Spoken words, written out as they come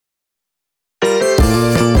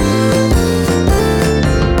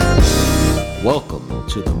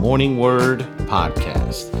to the Morning Word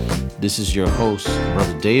Podcast. This is your host,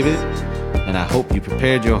 Brother David, and I hope you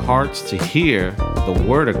prepared your hearts to hear the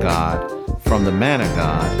Word of God from the man of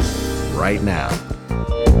God right now.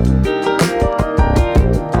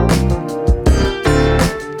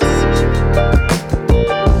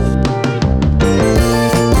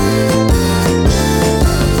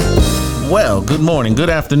 Well, good morning, good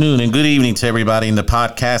afternoon, and good evening to everybody in the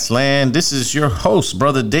podcast land. This is your host,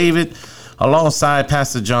 Brother David, alongside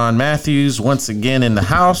Pastor John Matthews, once again in the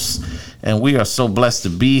house. And we are so blessed to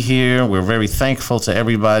be here. We're very thankful to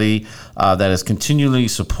everybody that is continually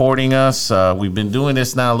supporting us. We've been doing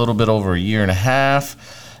this now a little bit over a year and a half,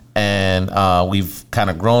 and we've kind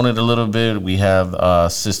of grown it a little bit. We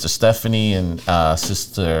have Sister Stephanie and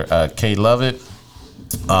Sister Kay Lovett,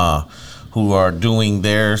 who are doing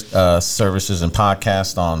their services and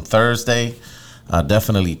podcast on Thursday.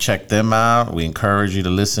 Definitely check them out. We encourage you to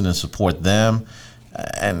listen and support them.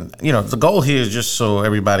 And, you know, the goal here is just so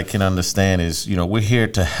everybody can understand is, you know, we're here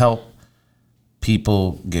to help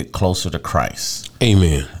people get closer to Christ.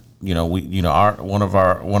 Amen. You know, one of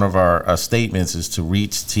our statements is to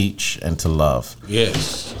reach, teach, and to love.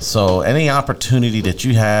 Yes. So any opportunity that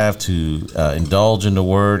you have to indulge in the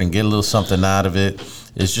word and get a little something out of it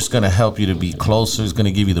is just going to help you to be closer. It's going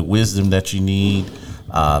to give you the wisdom that you need,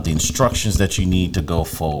 the instructions that you need to go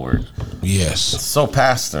forward. Yes. So,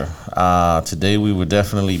 Pastor, today we were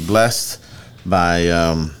definitely blessed by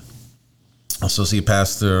Associate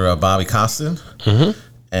Pastor Bobby Costin. Mm-hmm.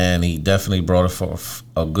 And he definitely brought forth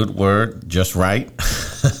a good word, just right.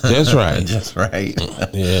 That's right. Just right.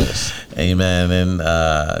 Yes. Amen.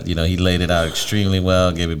 And, you know, he laid it out extremely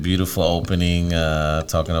well, gave a beautiful opening,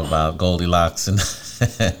 talking about Goldilocks and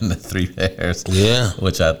the three bears. Yeah.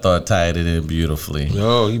 Which I thought tied it in beautifully.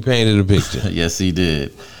 Oh, he painted a picture. Yes, he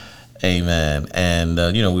did. Amen. And,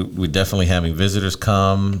 you know, we're definitely having visitors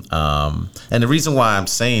come. And the reason why I'm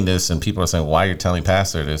saying this, and people are saying, why you're telling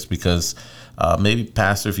Pastor this, because maybe,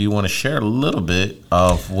 Pastor, if you want to share a little bit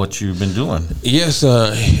of what you've been doing. Yes.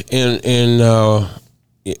 In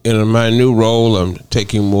my new role, I'm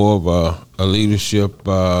taking more of a leadership,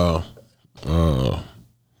 a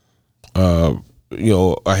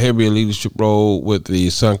heavier leadership role with the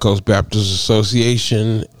Suncoast Baptist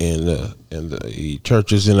Association and the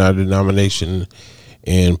churches in our denomination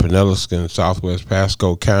in Pinellas and Southwest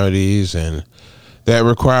Pasco counties, and that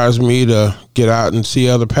requires me to get out and see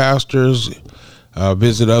other pastors,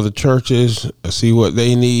 visit other churches, see what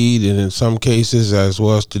they need, and in some cases, as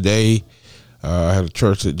was today, I had a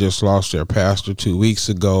church that just lost their pastor 2 weeks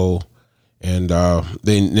ago, and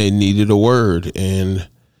they needed a word, and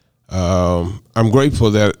I'm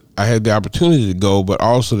grateful that I had the opportunity to go, but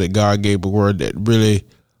also that God gave a word that really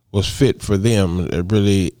was fit for them, that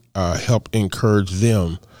really helped encourage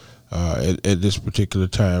them at this particular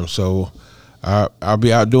time. So I'll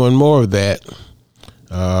be out doing more of that.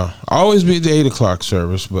 Always be the 8 o'clock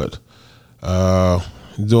service, but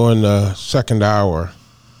during the second hour,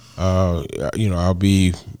 I'll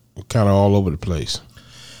be kind of all over the place.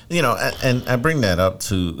 You know, and I bring that up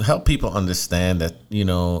to help people understand that, you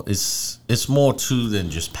know, it's more to than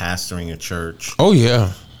just pastoring a church. Oh,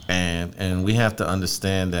 yeah. And we have to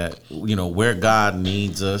understand that, you know, where God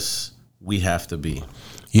needs us, we have to be.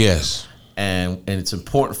 Yes. And it's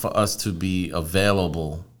important for us to be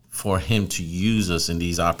available for him to use us in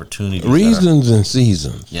these opportunities. Reasons and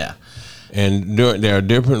seasons. Yeah. And there are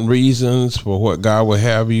different reasons for what God will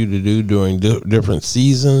have you to do during different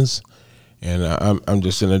seasons. And I'm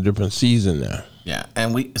just in a different season now. Yeah,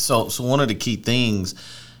 and so one of the key things,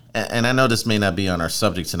 and I know this may not be on our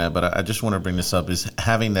subject tonight, but I just want to bring this up, is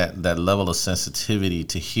having that level of sensitivity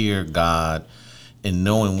to hear God and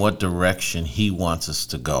knowing what direction he wants us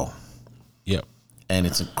to go. Yep. And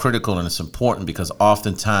it's critical and it's important because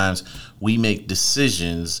oftentimes we make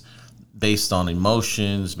decisions based on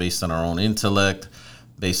emotions, based on our own intellect,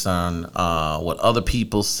 based on what other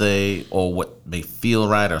people say or what may feel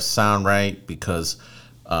right or sound right because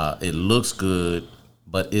it looks good,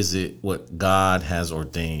 but is it what God has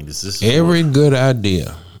ordained? Is this every good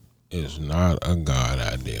idea is not a God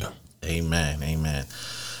idea? Amen. Amen.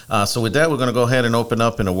 So with that, we're going to go ahead and open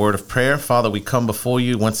up in a word of prayer. Father, we come before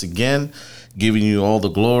you once again, giving you all the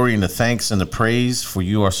glory and the thanks and the praise, for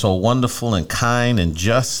you are so wonderful and kind and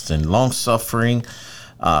just and long-suffering.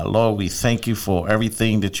 Lord, we thank you for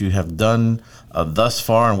everything that you have done thus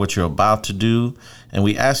far and what you're about to do. And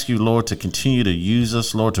we ask you, Lord, to continue to use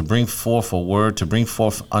us, Lord, to bring forth a word, to bring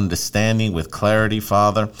forth understanding with clarity,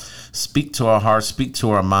 Father. Speak to our hearts, speak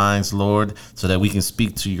to our minds, Lord, so that we can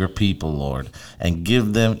speak to your people, Lord, and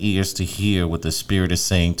give them ears to hear what the Spirit is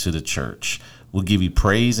saying to the church. We'll give you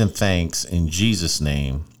praise and thanks in Jesus'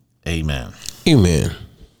 name. Amen. Amen.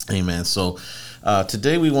 Amen. So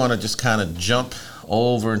today we want to just kind of jump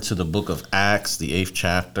over into the book of Acts, the 8th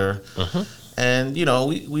chapter. And,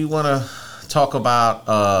 we want to talk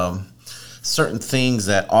about certain things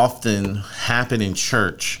that often happen in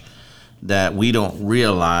church that we don't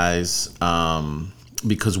realize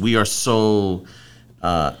because we are so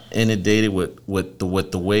inundated with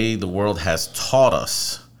the way the world has taught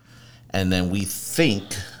us. And then we think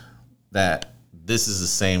that this is the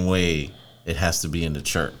same way it has to be in the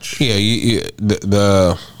church. Yeah,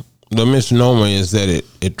 the misnomer is that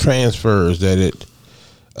it transfers, that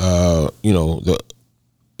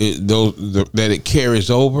that it carries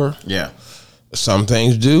over. Yeah. Some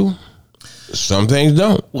things do, some things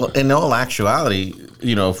don't. Well, in all actuality,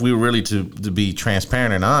 if we were really to be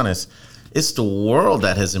transparent and honest, it's the world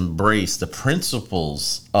that has embraced the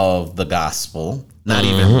principles of the gospel, not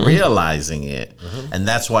even realizing it. And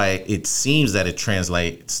that's why it seems that it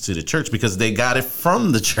translates to the church, because they got it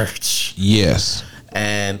from the church. Yes.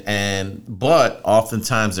 But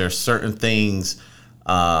oftentimes there are certain things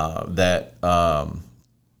that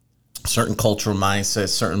certain cultural mindsets,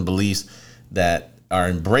 certain beliefs that are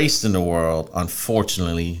embraced in the world,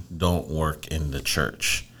 unfortunately, don't work in the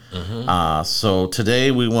church. So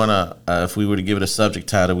today we want to, if we were to give it a subject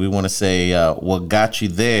title, we want to say, what got you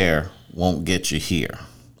there won't get you here.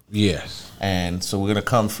 Yes. And so we're going to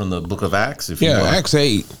come from the book of Acts. Acts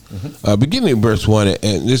 8, beginning at verse 1,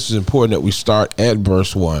 and this is important that we start at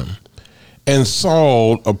verse 1. And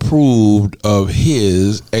Saul approved of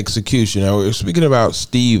his execution. Now, we're speaking about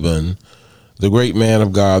Stephen, the great man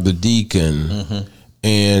of God, the deacon,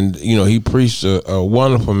 and, he preached a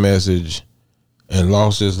wonderful message and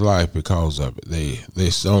lost his life because of it. They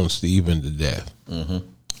stoned Stephen to death.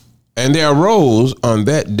 And there arose on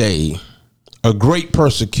that day a great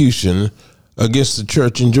persecution against the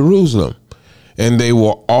church in Jerusalem, and they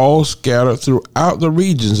were all scattered throughout the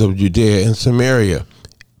regions of Judea and Samaria,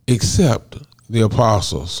 except the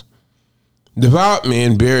apostles. Devout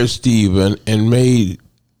men buried Stephen and made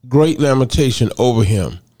great lamentation over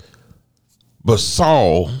him. But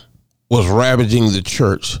Saul was ravaging the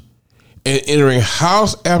church, and entering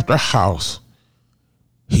house after house,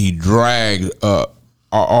 he dragged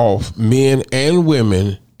off men and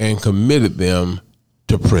women and committed them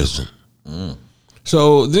to prison.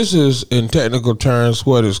 So this is, in technical terms,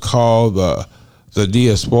 what is called the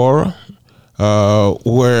diaspora,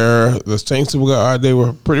 where the saints of God, they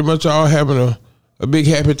were pretty much all having a big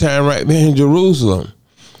happy time right there in Jerusalem.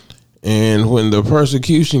 And when the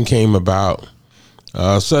persecution came about,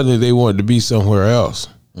 suddenly they wanted to be somewhere else.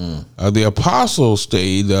 The apostles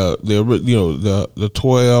stayed. The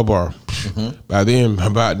 12, or by then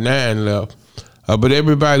about 9 left. But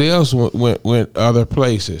everybody else went other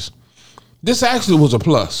places. This actually was a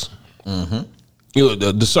plus.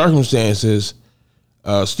 The circumstances,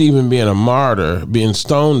 Stephen being a martyr, being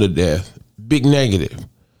stoned to death, big negative.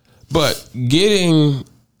 But getting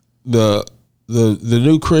the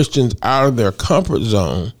new Christians out of their comfort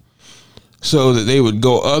zone, so that they would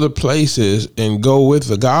go other places and go with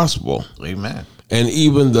the gospel. Amen. And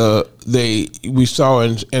even we saw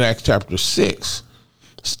in Acts chapter 6,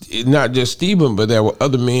 not just Stephen, but there were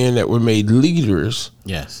other men that were made leaders.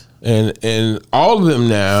 Yes. And all of them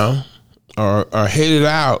now are headed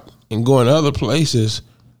out and going other places,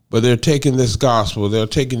 but they're taking this gospel, they're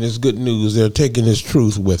taking this good news, they're taking this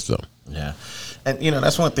truth with them. Yeah. And,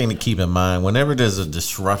 that's one thing to keep in mind. Whenever there's a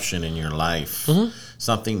disruption in your life,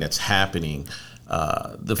 something that's happening,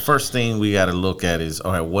 the first thing we got to look at is,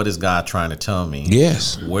 all right, what is God trying to tell me?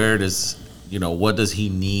 Yes. Where does, what does he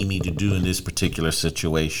need me to do in this particular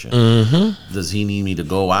situation? Does he need me to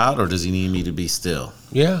go out, or does he need me to be still?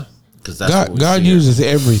 Yeah. Because that's God uses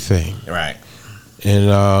everything. Right.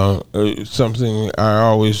 And something I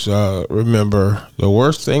always remember, the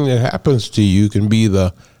worst thing that happens to you can be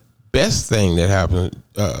the best thing that happens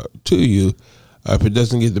to you if it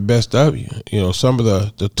doesn't get the best of you. Some of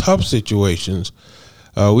the tough situations,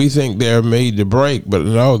 we think they're made to break, but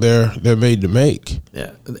no, they're made to make.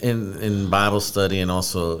 Yeah. In Bible study and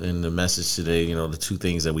also in the message today, the two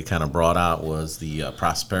things that we kind of brought out was the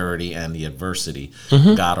prosperity and the adversity.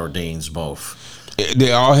 God ordains both.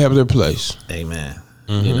 They all have their place. Amen.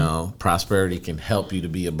 Prosperity can help you to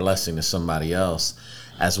be a blessing to somebody else,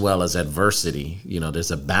 as well as adversity.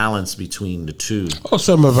 There's a balance between the two. Oh,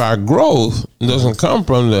 some of our growth doesn't come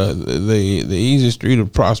from the easy street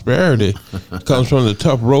of prosperity. It comes from the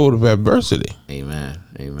tough road of adversity. Amen.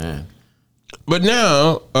 Amen. But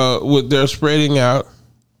now, with their spreading out,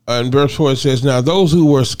 in verse 4 it says, now those who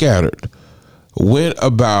were scattered went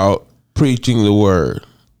about preaching the word.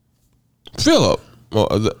 Philip,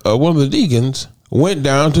 one of the deacons, went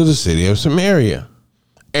down to the city of Samaria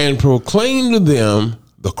and proclaimed to them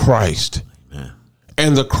the Christ. Amen.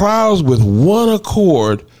 And the crowds with one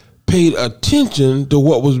accord paid attention to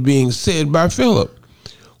what was being said by Philip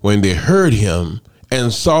when they heard him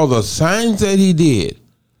and saw the signs that he did.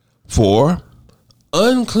 For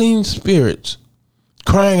unclean spirits,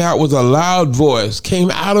 crying out with a loud voice, came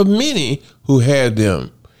out of many who had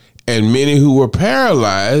them, and many who were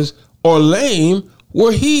paralyzed or lame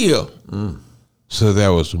were healed. So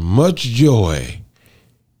there was much joy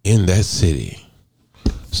in that city.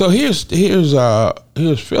 So here's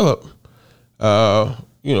Philip. Look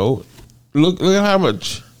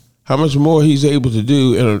at how much more he's able to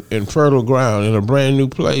do in fertile ground, in a brand new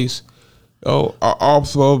place,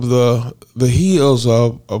 off of the heels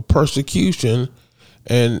of persecution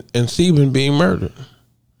and Stephen being murdered.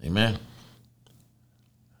 Amen.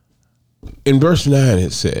 In verse 9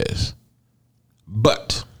 it says,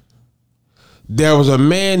 but there was a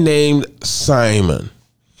man named Simon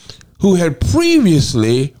who had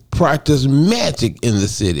previously practiced magic in the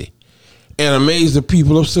city and amazed the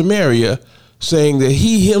people of Samaria, saying that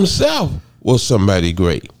he himself was somebody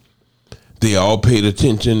great. They all paid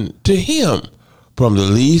attention to him, from the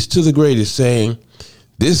least to the greatest, saying,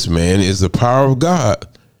 this man is the power of God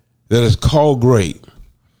that is called great.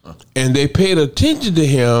 And they paid attention to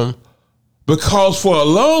him because for a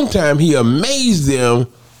long time he amazed them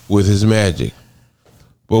with his magic.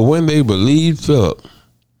 But when they believed Philip,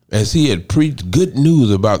 as he had preached good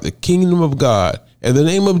news about the kingdom of God and the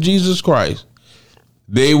name of Jesus Christ,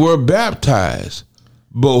 they were baptized,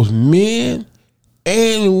 both men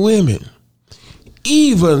and women.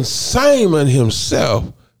 Even Simon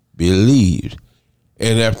himself believed.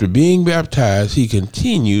 And after being baptized, he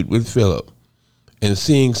continued with Philip. And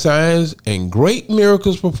seeing signs and great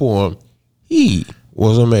miracles performed, he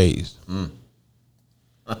was amazed.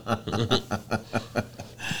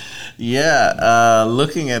 Yeah,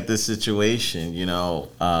 looking at this situation,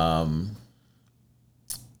 I'm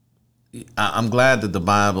glad that the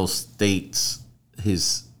Bible states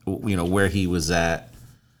his, where he was at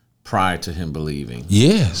prior to him believing.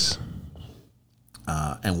 Yes.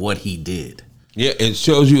 And what he did. Yeah, it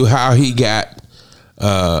shows you how he got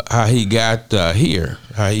here,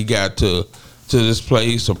 how he got to this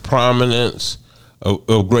place of prominence,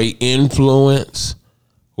 of great influence,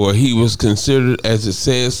 where he was considered, as it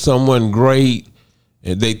says, someone great.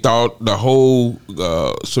 And they thought the whole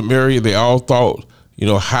Samaria, they all thought,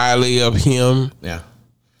 highly of him. Yeah.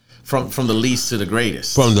 From the least to the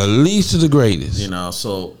greatest. From the least to the greatest.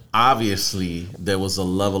 So obviously there was a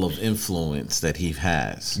level of influence that he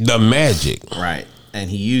has. The magic. Right. And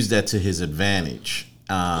he used that to his advantage.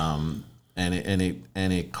 And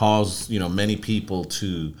it caused, many people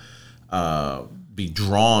to be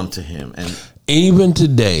drawn to him. And even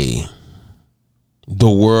today, the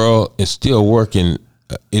world is still working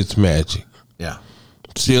its magic. Yeah.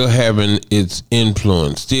 Still having its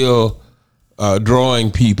influence, still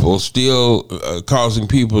drawing people, still causing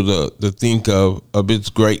people to think of its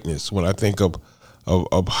greatness. When I think of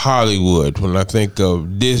Hollywood, when I think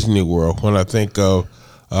of Disney World, when I think of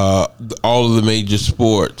all of the major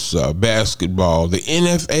sports, basketball, the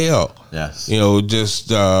NFL. Yes.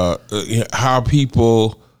 Just how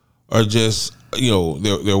people are just,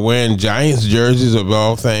 they're wearing Giants jerseys of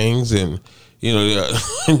all things, and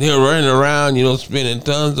they're running around, spending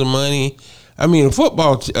tons of money. I mean, a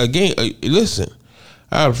football game. Listen,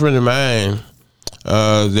 I had a friend of mine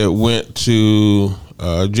that went to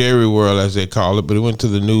Jerry World, as they call it, but he went to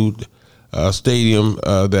the new stadium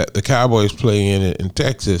that the Cowboys play in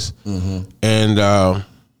Texas, and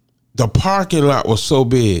the parking lot was so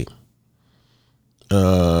big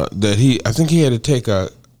that I think he had to take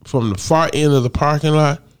from the far end of the parking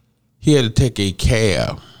lot, he had to take a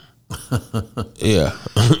cab. Yeah.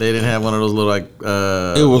 They didn't have one of those little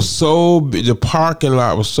it was so big. The parking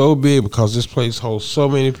lot was so big because this place holds so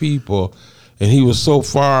many people, and he was so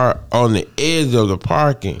far on the edge of the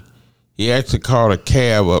parking, he actually called a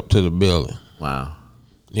cab up to the building. Wow.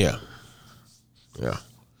 Yeah.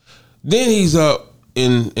 Then he's up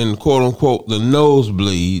in quote unquote the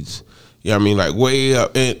nosebleeds. Yeah, like way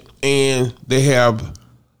up, and they have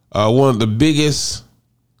one of the biggest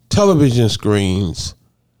television screens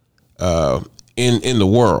in the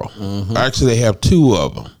world. Actually, they have two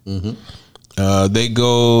of them. They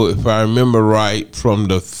go, if I remember right, from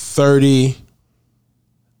the 20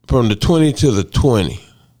 to the 20.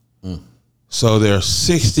 So they're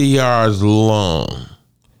 60 yards long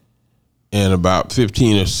and about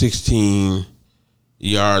 15 or 16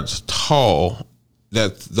 yards tall,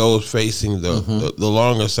 That's those facing the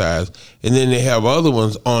longer sides, and then they have other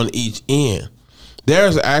ones on each end.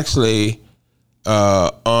 There's actually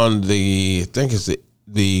on the, I think it's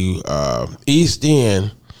the east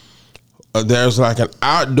end. There's like an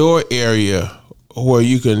outdoor area where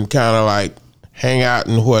you can kind of like hang out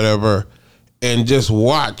and whatever, and just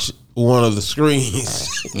watch one of the screens.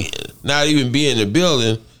 Not even be in the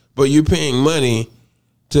building, but you're paying money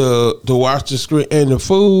to watch the screen. And the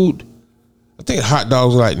food, I think hot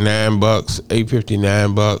dogs are like $9, $8.50,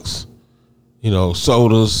 $9. You know,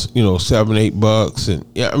 sodas, you know, $7, $8, and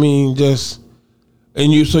yeah, I mean, just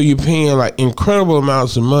and you're paying like incredible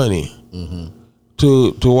amounts of money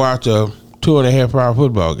to watch a 2.5 hour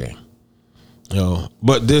football game. You know,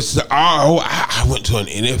 but I went to an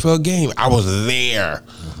NFL game. I was there.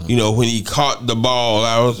 You know, when he caught the ball,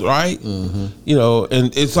 I was right. You know,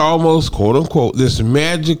 and it's almost, quote unquote, this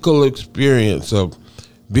magical experience of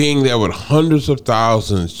being there with hundreds of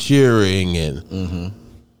thousands cheering and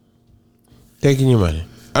taking your money.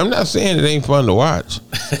 I'm not saying it ain't fun to watch,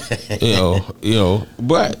 you know,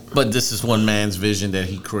 but this is one man's vision that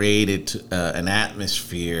he created an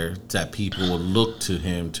atmosphere that people will look to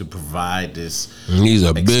him to provide this. He's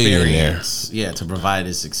a billionaire. Yeah, to provide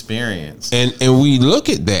this experience. And we look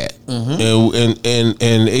at that,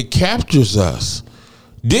 and it captures us.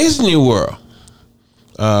 Disney World,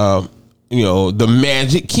 you know, the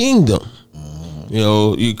Magic Kingdom. You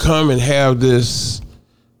know, you come and have this.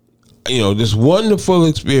 You know, this wonderful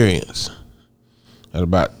experience at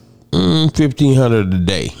about $1,500 a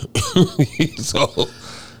day. So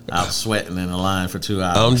I was sweating in the line for 2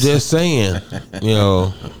 hours. I'm just saying, you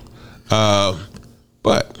know,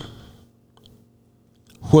 but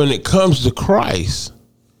when it comes to Christ,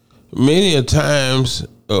 many a times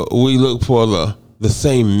we look for the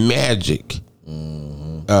same magic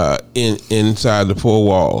inside the four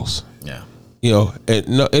walls. You know,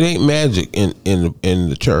 no, it ain't magic in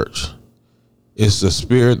the church. It's the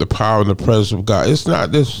Spirit, the power, and the presence of God. It's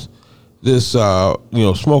not this you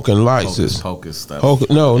know, smoking lights. Hocus stuff.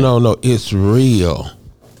 No. It's real,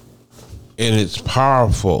 and it's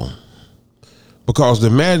powerful, because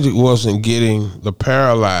the magic wasn't getting the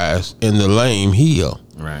paralyzed and the lame healed.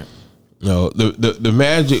 Right. No, the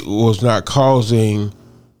magic was not causing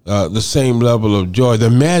the same level of joy.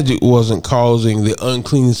 The magic wasn't causing the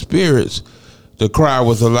unclean spirits to cry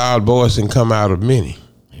with a loud voice and come out of many.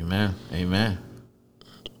 Amen.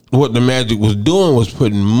 What the magic was doing was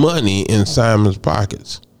putting money in Simon's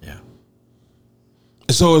pockets. Yeah.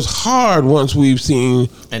 So it's hard once we've seen,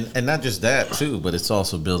 and not just that too, but it's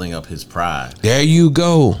also building up his pride. There you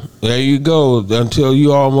go. Until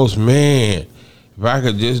you almost, man, if I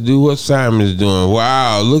could just do what Simon's doing.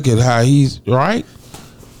 Wow, look at how he's right.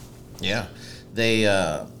 Yeah,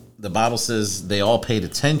 the Bible says they all paid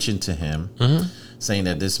attention to him, saying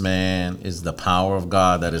that this man is the power of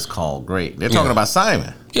God that is called great. They're talking about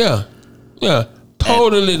Simon. Yeah,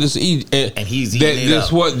 totally. And he's eating it up.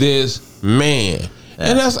 That's what this man,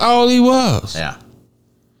 and that's all he was. Yeah,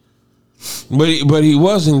 but he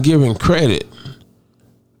wasn't giving credit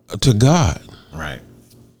to God. Right.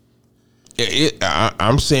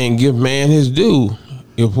 I'm saying give man his due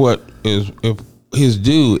if his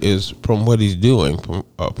due is from what he's doing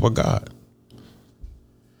for God.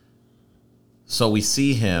 So we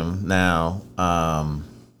see him now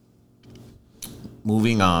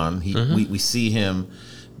moving on. We see him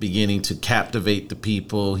beginning to captivate the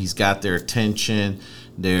people. He's got their attention.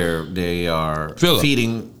 They are Philip.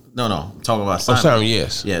 feeding. No, I'm talking about Simon. Simon,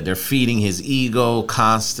 yes. Yeah, they're feeding his ego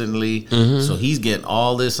constantly. So he's getting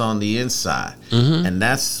all this on the inside. And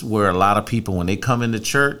that's where a lot of people, when they come into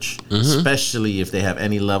church, especially if they have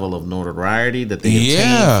any level of notoriety that they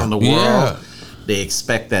obtain from the world, they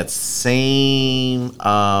expect that same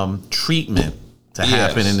treatment to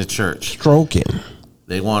happen in the church. Stroking.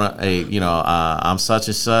 They want to, I'm such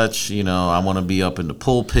and such, I want to be up in the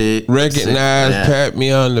pulpit. Recognize, pat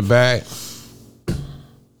me on the back.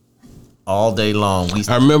 All day long.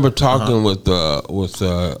 I remember talking with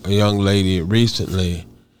a young lady recently,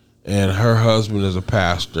 and her husband is a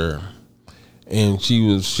pastor, and she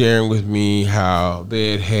was sharing with me how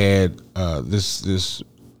they had this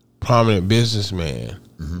prominent businessman,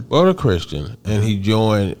 well, a Christian, and he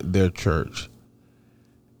joined their church,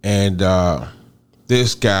 and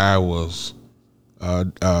this guy was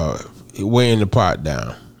weighing the pot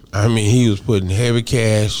down. I mean, he was putting heavy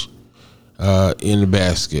cash in the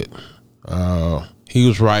basket. He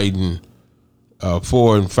was writing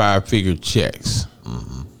 4 and 5 figure checks,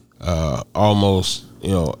 almost,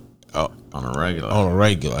 on a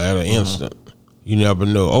regular, at an instant. You never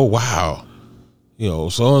know. Oh wow,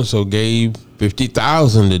 so and so gave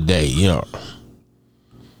 $50,000 a day.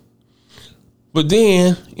 But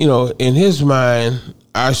then, in his mind,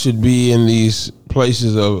 I should be in these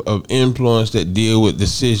places of influence that deal with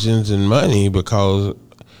decisions and money because.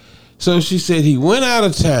 So she said he went out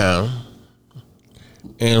of town,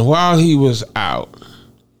 and while he was out,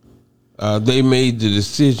 they made the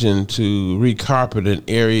decision to recarpet an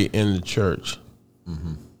area in the church.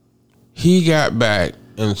 Mm-hmm. He got back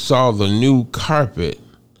and saw the new carpet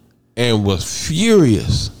and was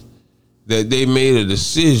furious that they made a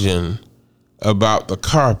decision about the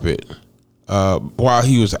carpet while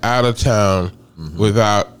he was out of town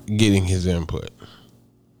without getting his input.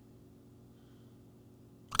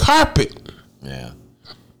 Carpet. Yeah.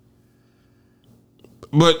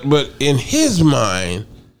 But in his mind,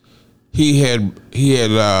 he had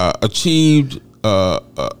achieved a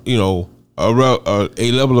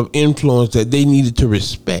level of influence that they needed to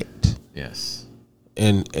respect. Yes.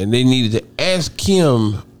 And they needed to ask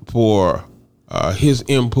him for his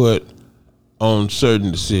input on certain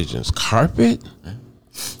decisions. Carpet?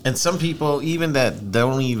 And some people, even that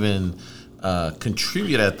don't even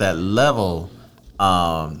contribute at that level,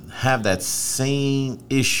 have that same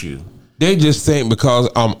issue. They just think because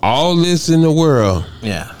I'm all this in the world,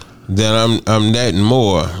 yeah, that I'm that and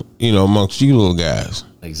more, amongst you little guys,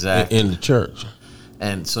 exactly, in the church.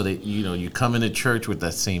 And so that you come into church with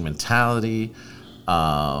that same mentality,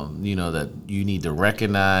 that you need to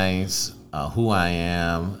recognize who I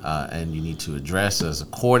am, and you need to address us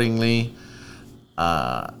accordingly.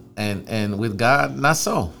 And with God, not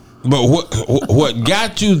so. But what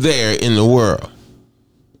got you there in the world?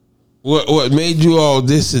 What made you all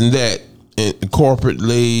this and that,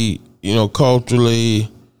 corporately, culturally,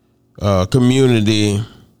 community?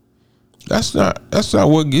 That's not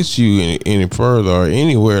what gets you any further or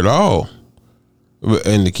anywhere at all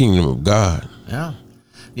in the kingdom of God. Yeah,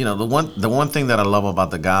 the one thing that I love about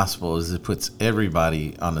the gospel is it puts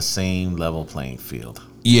everybody on the same level playing field.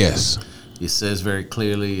 Yes, it says very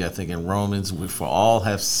clearly, I think in Romans, for all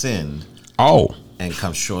have sinned, and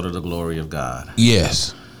come short of the glory of God.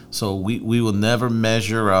 Yes. So we will never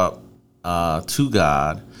measure up to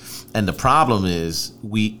God. And the problem is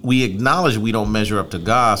we acknowledge we don't measure up to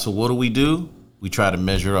God. So what do? We try to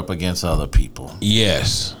measure up against other people.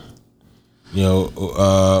 Yes. I'm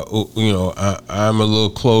a little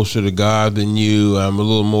closer to God than you. I'm a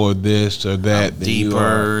little more this or that. I'm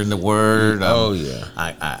deeper in the Word. Yeah.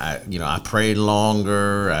 I pray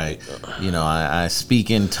longer. I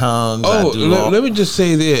speak in tongues. Let me just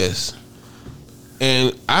say this.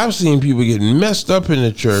 And I've seen people get messed up in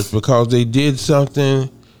the church because they did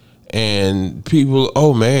something, and people,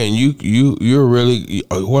 oh man, you're really,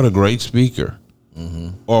 what a great speaker,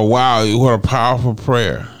 or wow, what a powerful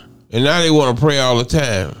prayer, and now they want to pray all the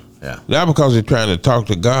time. Yeah, not because they're trying to talk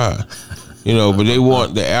to God, but they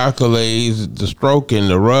want the accolades, the stroking,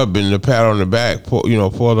 the rubbing, the pat on the back, for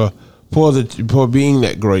being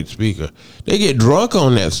that great speaker. They get drunk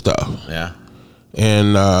on that stuff. Yeah.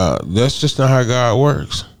 And that's just not how God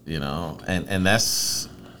works. And that's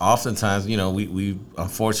oftentimes, we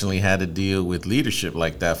unfortunately had to deal with leadership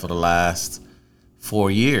like that for the last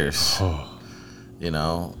 4 years. And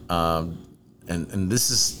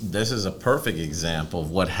this is a perfect example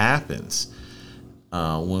of what happens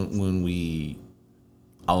when we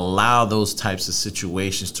allow those types of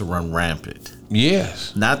situations to run rampant.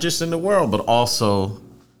 Yes. Not just in the world, but also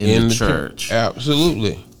in the church.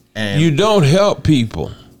 Absolutely. And you don't help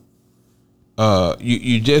people.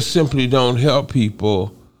 You just simply don't help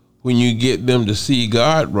people when you get them to see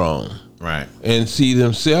God wrong. Right. And see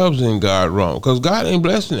themselves in God wrong. Because God ain't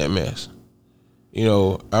blessing that mess. I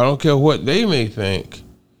don't care what they may think.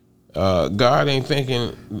 God ain't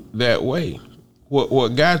thinking that way.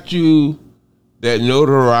 What got you that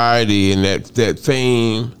notoriety and that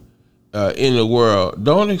fame in the world,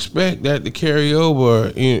 don't expect that to carry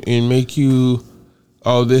over and make you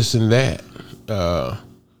all this and that.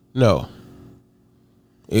 No.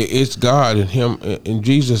 It's God and Him and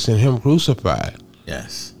Jesus and Him crucified.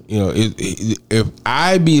 Yes. If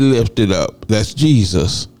I be lifted up, that's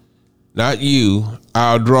Jesus, not you,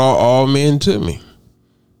 I'll draw all men to me.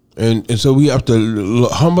 And so we have to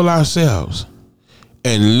humble ourselves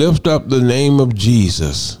and lift up the name of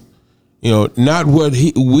Jesus. Not what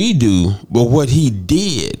we do, but what He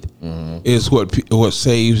did is what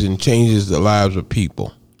saves and changes the lives of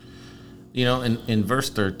people. In verse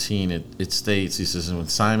 13, it states, he says, when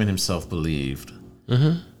Simon himself believed,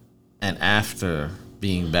 and after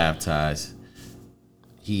being baptized,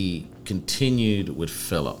 he continued with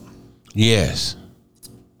Philip. Yes.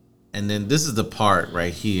 And then this is the part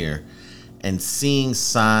right here. And seeing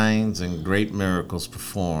signs and great miracles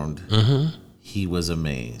performed, he was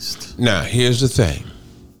amazed. Now, here's the thing.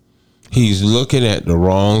 he's looking at the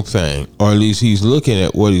wrong thing, or at least he's looking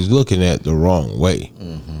at what he's looking at the wrong way.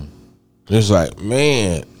 Mm-hmm. It's like,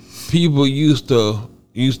 man, people used to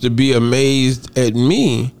be amazed at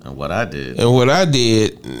me and what I did.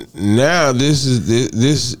 Now this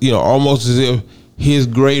is almost as if his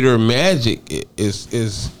greater magic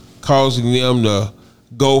is causing them to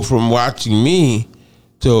go from watching me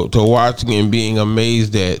to watching and being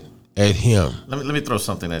amazed at him. Let me throw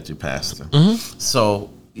something at you, Pastor. Mm-hmm.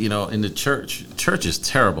 So, in the church is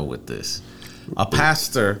terrible with this. A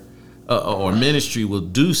pastor or ministry will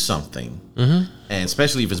do something, mm-hmm. and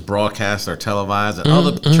especially if it's broadcast or televised, and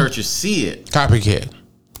other churches see it. Copycat.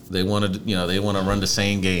 They want to run the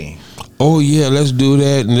same game. Oh yeah, let's do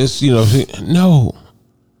that, and this, no.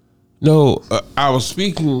 I was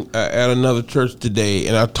speaking at another church today,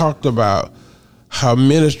 and I talked about how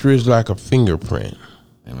ministry is like a fingerprint.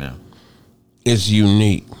 Amen. It's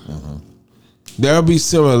unique. Mm-hmm. There'll be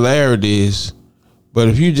similarities, but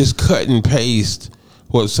if you just cut and paste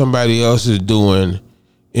what somebody else is doing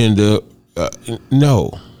in the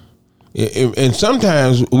no. And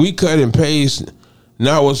sometimes we cut and paste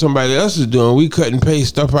not what somebody else is doing. We cut and paste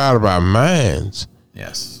stuff out of our minds.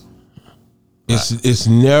 Yes. It's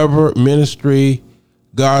never ministry.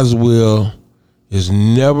 God's will is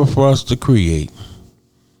never for us to create.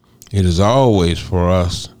 It is always for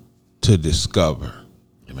us to discover.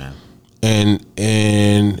 Amen.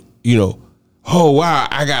 And oh wow,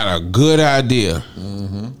 I got a good idea.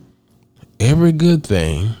 Mm-hmm. Every good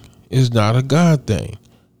thing is not a God thing.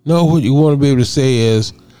 No, what you want to be able to say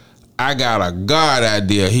is, I got a God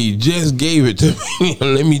idea. He just gave it to me.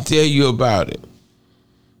 Let me tell you about it.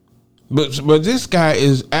 But this guy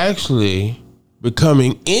is actually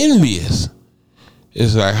becoming envious.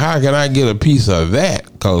 It's like, how can I get a piece of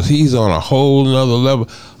that? Because he's on a whole nother level.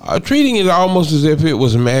 Treating it almost as if it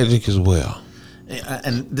was magic as well.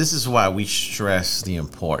 And this is why we stress the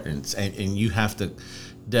importance. And you have to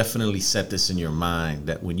definitely set this in your mind,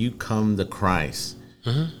 that when you come to Christ,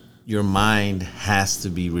 mm-hmm. your mind has to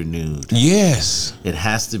be renewed. Yes. It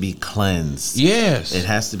has to be cleansed. Yes. It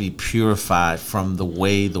has to be purified from the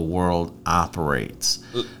way the world operates.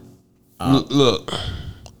 Look,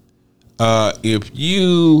 if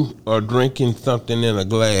you are drinking something in a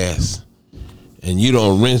glass and you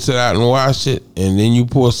don't rinse it out and wash it, and then you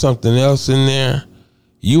pour something else in there,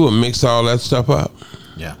 you will mix all that stuff up.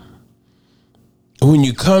 Yeah. When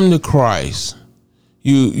you come to Christ,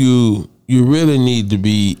 you really need to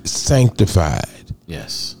be sanctified.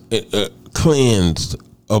 Yes. Cleansed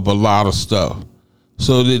of a lot of stuff,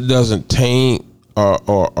 so that it doesn't taint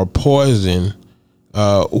or poison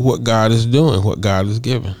what God is doing, what God is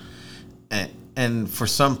giving. And for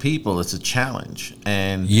some people, it's a challenge.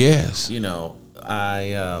 And yes,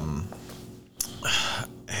 I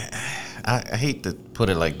hate to put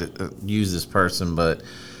it like use this person, but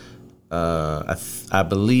I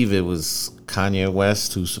believe it was Kanye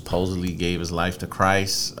West who supposedly gave his life to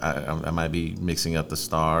Christ. I might be mixing up the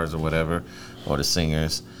stars or whatever, or the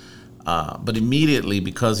singers. But immediately,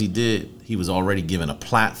 because he was already given a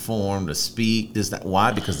platform to speak.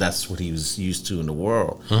 Why? Because that's what he was used to in the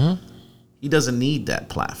world. Mm-hmm. He doesn't need that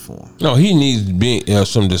platform. No, he needs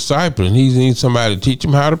some discipline. He needs somebody to teach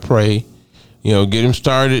him how to pray. Get him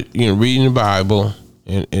started. Reading the Bible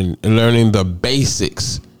and learning the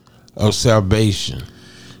basics of salvation.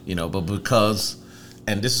 But because,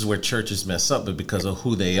 and this is where churches mess up, but because of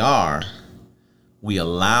who they are, we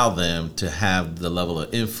allow them to have the level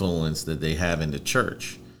of influence that they have in the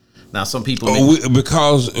church. Now, some people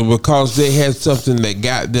because they had something that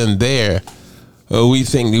got them there, we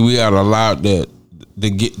think that we are allowed to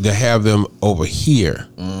have them over here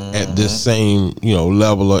mm-hmm. at this same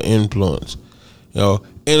level of influence. And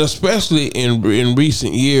especially in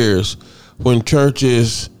recent years, when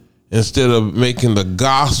churches, instead of making the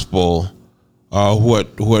gospel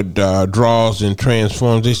what draws and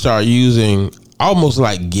transforms, they start using almost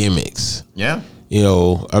like gimmicks. Yeah.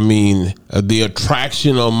 The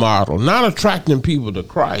attractional model, not attracting people to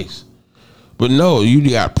Christ, but no, you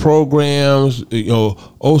got programs.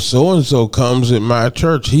 So and so comes at my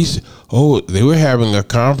church. They were having a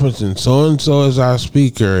conference, and so is our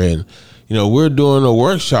speaker, and we're doing a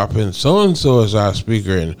workshop, and so is our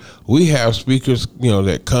speaker, and we have speakers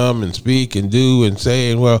that come and speak and do and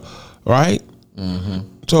say, and well, right. Mm-hmm.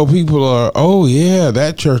 So people are, oh yeah,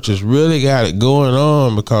 that church has really got it going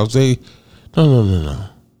on, because no.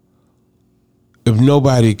 If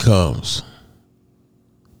nobody comes,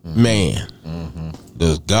 mm-hmm. man, mm-hmm.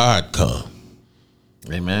 does God come?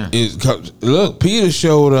 Amen. Look, Peter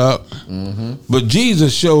showed up, mm-hmm. but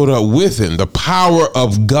Jesus showed up with him. The power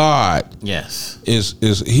of God. Yes.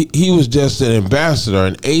 He was just an ambassador,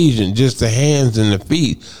 an agent, just the hands and the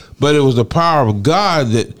feet. But it was the power of God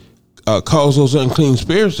that caused those unclean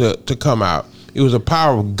spirits to come out. It was the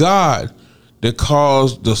power of God that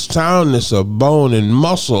caused the soundness of bone and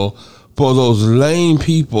muscle for those lame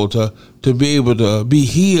people to be able to be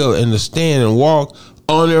healed and to stand and walk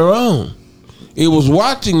on their own. It was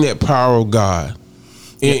watching that power of God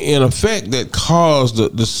in effect that caused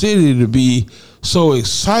the city to be so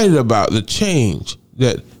excited about the change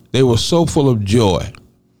that they were so full of joy.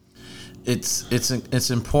 It's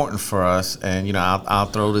important for us, and I'll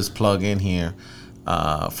throw this plug in here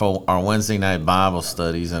for our Wednesday night Bible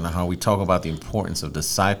studies and how we talk about the importance of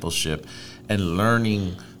discipleship and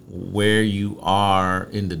learning where you are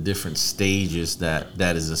in the different stages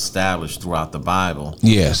that is established throughout the Bible.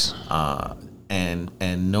 Yes.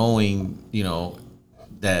 And knowing,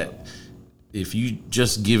 that if you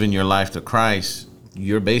just given your life to Christ,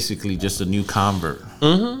 you're basically just a new convert.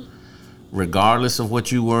 Mm-hmm. Regardless of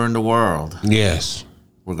what you were in the world. Yes.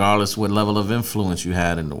 Regardless what level of influence you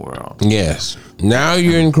had in the world. Yes. Now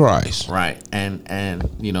you're in Christ. Right. And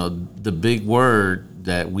the big word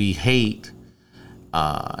that we hate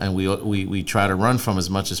and we try to run from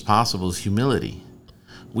as much as possible is humility.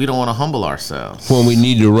 We don't want to humble ourselves. When we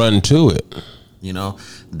need to run to it.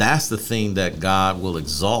 That's the thing that God will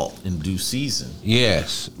exalt in due season.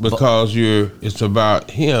 Yes, because it's about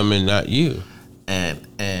him and not you. And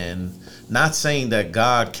not saying that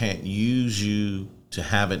God can't use you to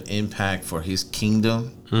have an impact for his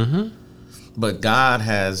kingdom, mm-hmm. but God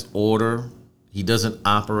has order. He doesn't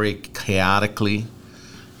operate chaotically.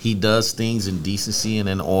 He does things in decency and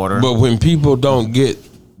in order. But when people don't get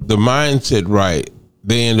the mindset right,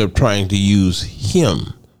 they end up trying to use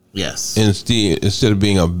him. Yes. Instead of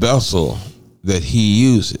being a vessel that he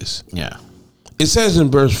uses. Yeah. It says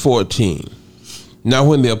in verse 14, now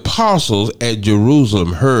when the apostles at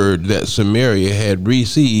Jerusalem heard that Samaria had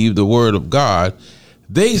received the word of God,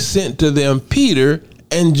 they sent to them Peter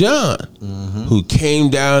and John, mm-hmm. who came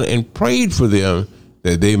down and prayed for them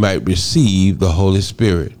that they might receive the Holy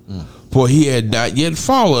Spirit. For he had not yet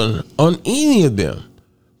fallen on any of them,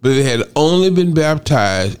 but they had only been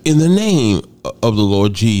baptized in the name of the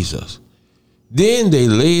Lord Jesus. Then they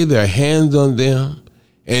laid their hands on them,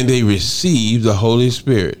 and they received the Holy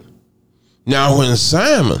Spirit. Now when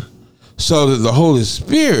Simon saw that the Holy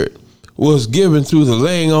Spirit was given through the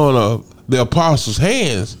laying on of the apostles'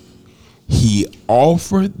 hands, he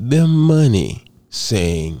offered them money,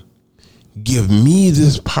 saying, give me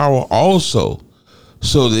this power also,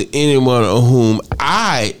 so that anyone on whom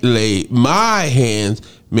I lay my hands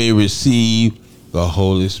may receive the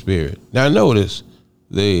Holy Spirit. Now notice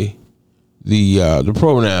the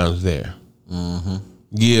pronouns there. Mm-hmm.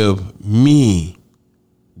 Give me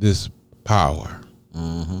this power.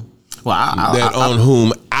 Mm-hmm. Well, on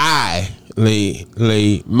whom I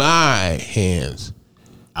lay my hands.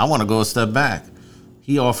 I want to go a step back.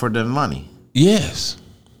 He offered them money. Yes.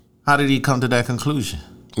 How did he come to that conclusion?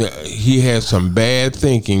 He had some bad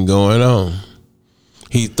thinking going on.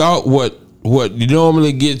 He thought what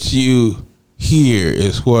normally gets you here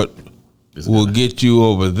is what will get you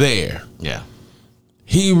over there. Yeah.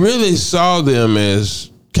 He really saw them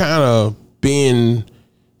as kind of being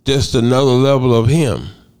just another level of him.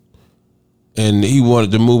 And he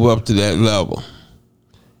wanted to move up to that level.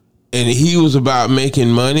 And he was about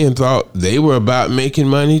making money and thought they were about making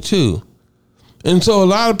money too. And so a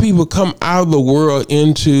lot of people come out of the world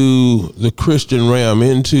into the Christian realm,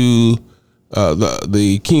 into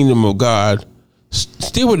the kingdom of God,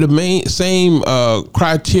 still with the same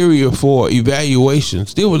criteria for evaluation,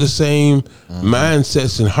 still with the same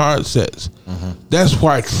mindsets and heart sets. Mm-hmm. That's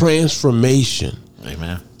why transformation,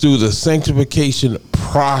 amen, through the sanctification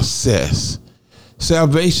process.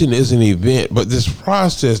 Salvation is an event, but this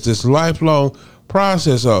process, this lifelong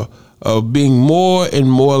process of being more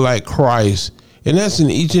and more like Christ, and that's in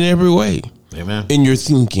each and every way. Amen. In your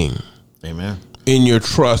thinking. Amen. In your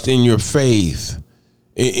trust, in your faith,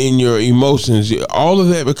 in your emotions. All of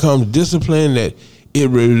that becomes discipline that it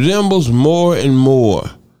resembles more and more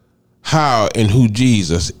how and who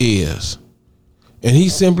Jesus is. And he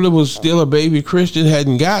simply was still a baby Christian,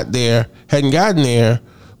 hadn't gotten there,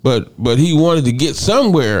 but he wanted to get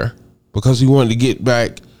somewhere because he wanted to get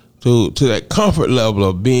back to that comfort level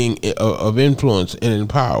of being of influence and in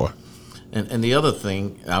power. And the other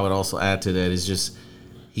thing I would also add to that is just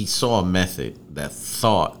he saw a method that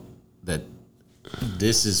thought that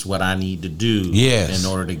this is what I need to do in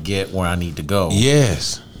order to get where I need to go.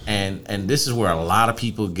 Yes. And this is where a lot of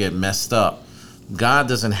people get messed up. God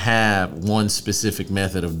doesn't have one specific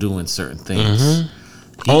method of doing certain things. Mm-hmm.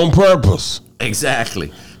 On purpose.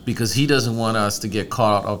 Exactly. Because he doesn't want us to get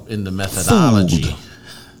caught up in the methodology. Food.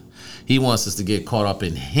 He wants us to get caught up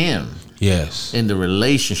in him. Yes. In the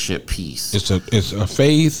relationship piece. It's a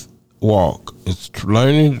faith walk. It's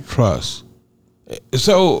learning to trust.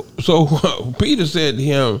 So Peter said to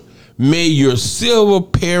him, may your silver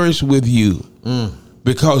perish with you,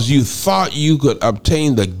 because you thought you could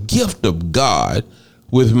obtain the gift of God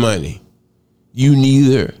with money. You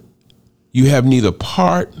have neither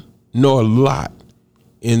part nor lot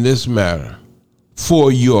in this matter,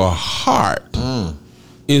 for your heart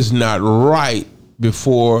is not right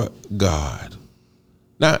before God.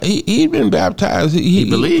 Now he'd been baptized. He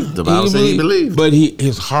believed. The Bible said he believed, but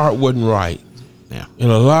his heart wasn't right. Yeah.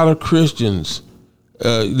 And a lot of Christians,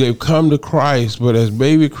 they've come to Christ, but as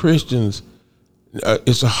baby Christians,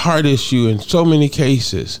 it's a heart issue in so many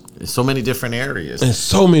cases. In so many different areas. And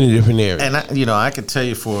I can tell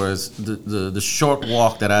you for as the short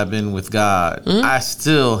walk that I've been with God, I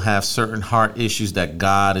still have certain heart issues that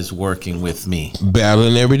God is working with me.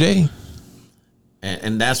 Battling every day.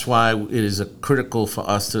 And that's why it is critical for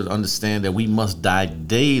us to understand that we must die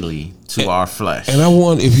daily to our flesh. And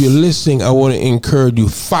if you're listening, I want to encourage you,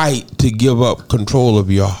 fight to give up control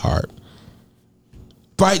of your heart.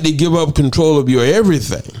 Fight to give up control of your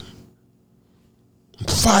everything.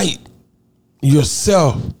 Fight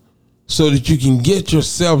yourself so that you can get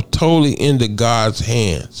yourself totally into God's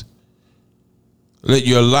hands. Let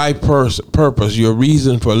your life purpose, your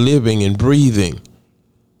reason for living and breathing,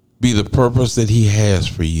 be the purpose that he has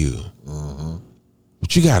for you.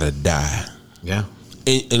 But you got to die. Yeah.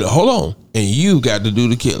 And hold on. And you've got to do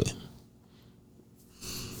the killing.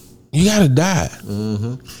 You got to die.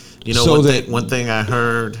 You know, so one thing I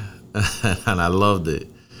heard, and I loved it.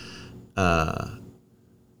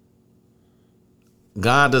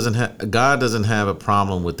 God doesn't have a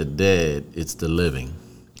problem with the dead. It's the living.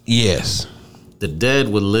 Yes. The dead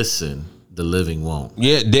will listen. The living won't.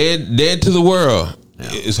 Yeah, dead to the world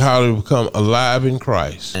is how to become alive in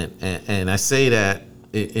Christ. And I say that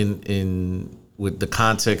in with the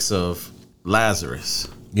context of Lazarus.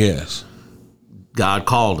 Yes. God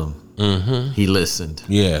called him. He listened.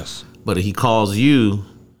 Yes. But he calls you,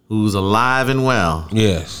 who's alive and well.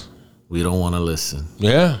 Yes. We don't want to listen.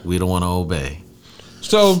 Yeah. We don't want to obey.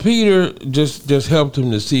 So Peter just helped him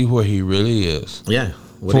to see where he really is. Yeah.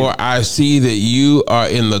 For I see that you are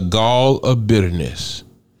in the gall of bitterness.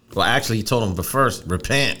 Well, actually, he told him, but first,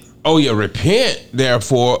 repent. Oh, yeah, repent,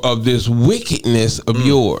 therefore, of this wickedness of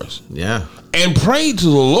yours. Yeah. And pray to the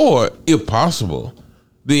Lord, if possible,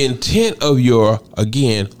 the intent of your,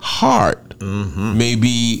 again, heart may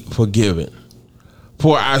be forgiven.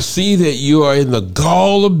 For I see that you are in the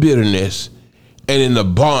gall of bitterness and in the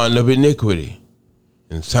bond of iniquity.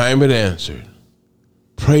 And Simon answered,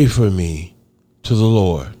 pray for me to the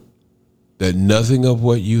Lord, that nothing of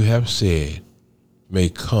what you have said may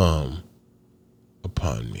come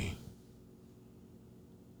upon me.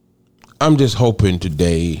 I'm just hoping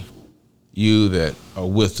today, you that are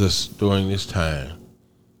with us during this time,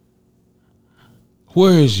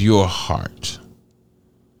 where is your heart?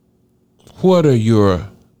 What are your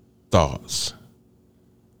thoughts?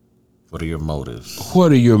 What are your motives?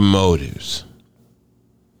 What are your motives?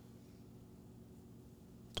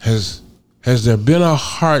 Has there been a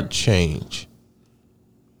heart change?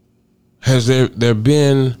 Has there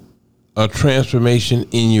been a transformation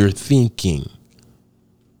in your thinking?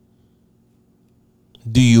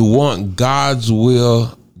 Do you want God's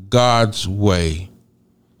will, God's way?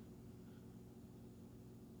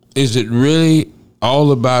 Is it really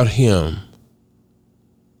all about him?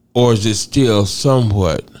 Or is it still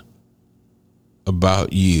somewhat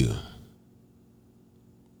about you?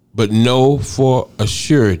 But know for a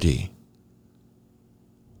surety,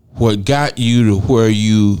 what got you to where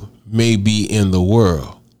you may be in the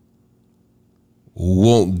world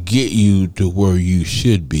won't get you to where you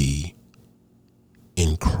should be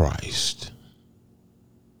in Christ.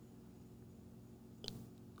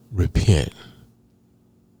 Repent.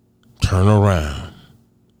 Turn around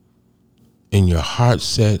in your heart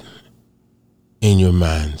set, in your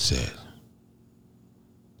mindset.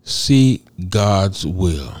 Seek God's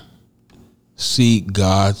will. Seek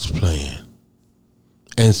God's plan.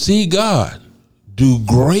 And see God do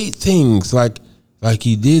great things like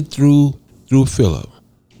he did through Philip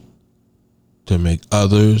to make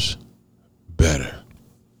others better.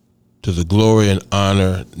 To the glory and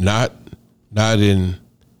honor, not in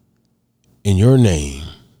your name,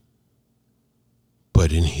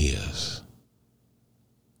 but in his.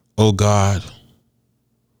 Oh God,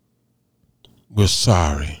 we're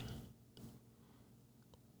sorry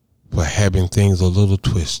for having things a little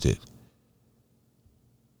twisted.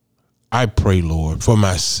 I pray, Lord, for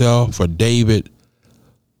myself, for David,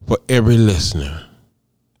 for every listener.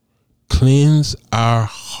 Cleanse our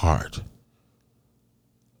heart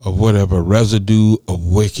of whatever residue of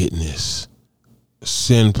wickedness,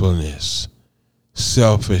 sinfulness,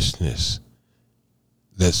 selfishness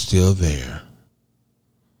that's still there.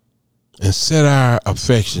 And set our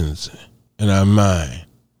affections and our mind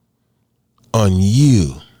on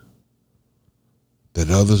you,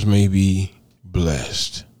 that others may be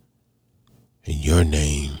blessed and your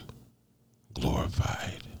name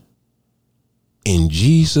glorified. In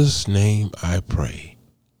Jesus' name I pray.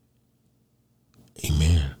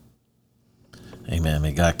 Amen. Amen.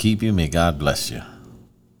 May God keep you. May God bless you.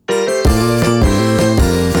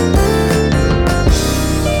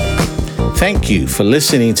 Thank you for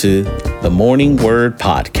listening to the Morning Word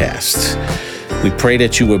Podcast. We pray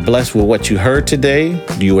that you were blessed with what you heard today.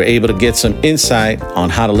 You were able to get some insight on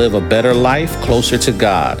how to live a better life closer to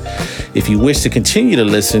God. If you wish to continue to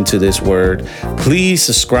listen to this word, please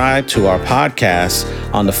subscribe to our podcast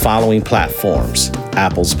on the following platforms: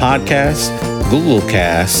 Apple's Podcast, Google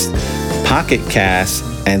Cast, Pocket Cast,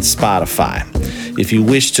 and Spotify. If you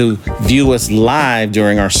wish to view us live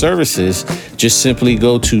during our services, just simply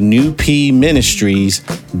go to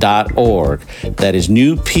newpministries.org. That is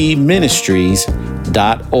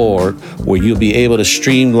newpministries.org, where you'll be able to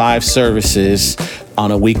stream live services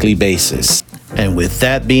on a weekly basis. And with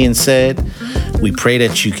that being said, we pray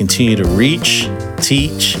that you continue to reach,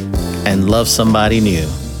 teach, and love somebody new.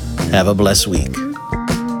 Have a blessed week.